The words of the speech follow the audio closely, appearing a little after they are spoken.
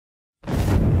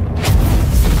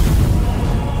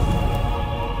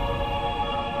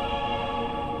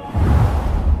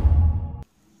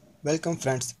Welcome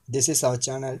friends, this is our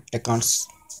channel Accounts.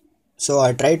 So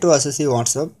I try to access the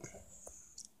WhatsApp.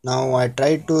 Now I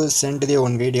try to send the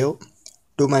one video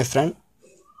to my friend.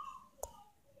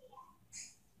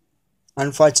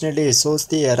 Unfortunately it shows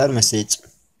the error message.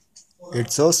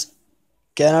 It shows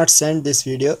cannot send this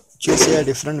video, choose a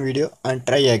different video and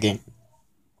try again.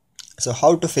 So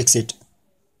how to fix it?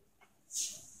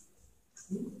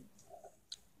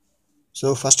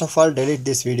 So first of all delete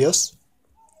these videos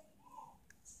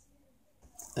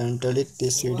and delete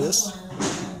these videos.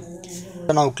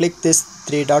 So now click this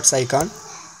three dots icon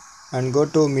and go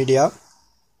to media.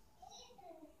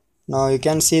 Now you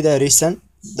can see the reason,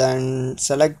 then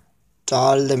select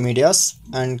all the medias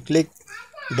and click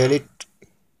delete.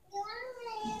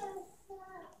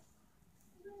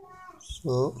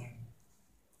 So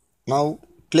now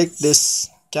click this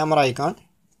camera icon,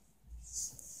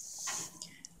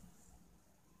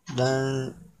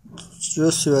 then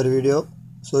choose your video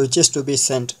so which is to be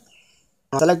sent.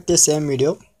 Select the same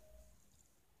video,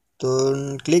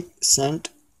 then click send.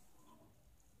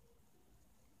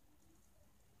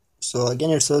 So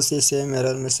again it shows the same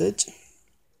error message,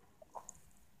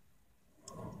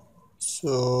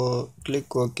 so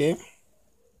click OK.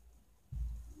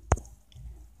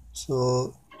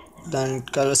 So then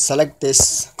select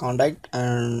this contact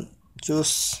and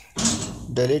choose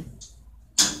delete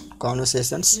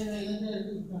conversations.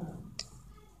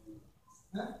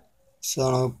 So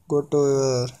now go to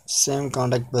your same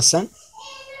contact person.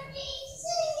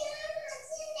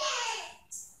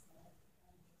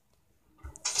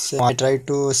 So I try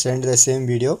to send the same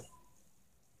video.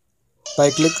 If I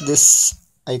click this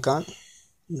icon,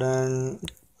 then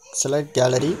select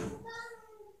gallery,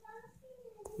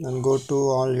 then go to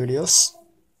all videos.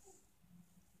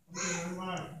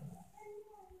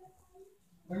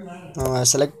 Now I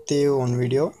select the one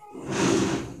video,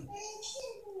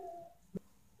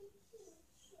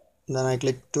 then I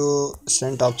click to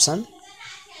send option.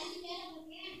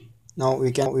 Now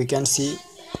we can see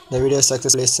the video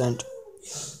successfully sent.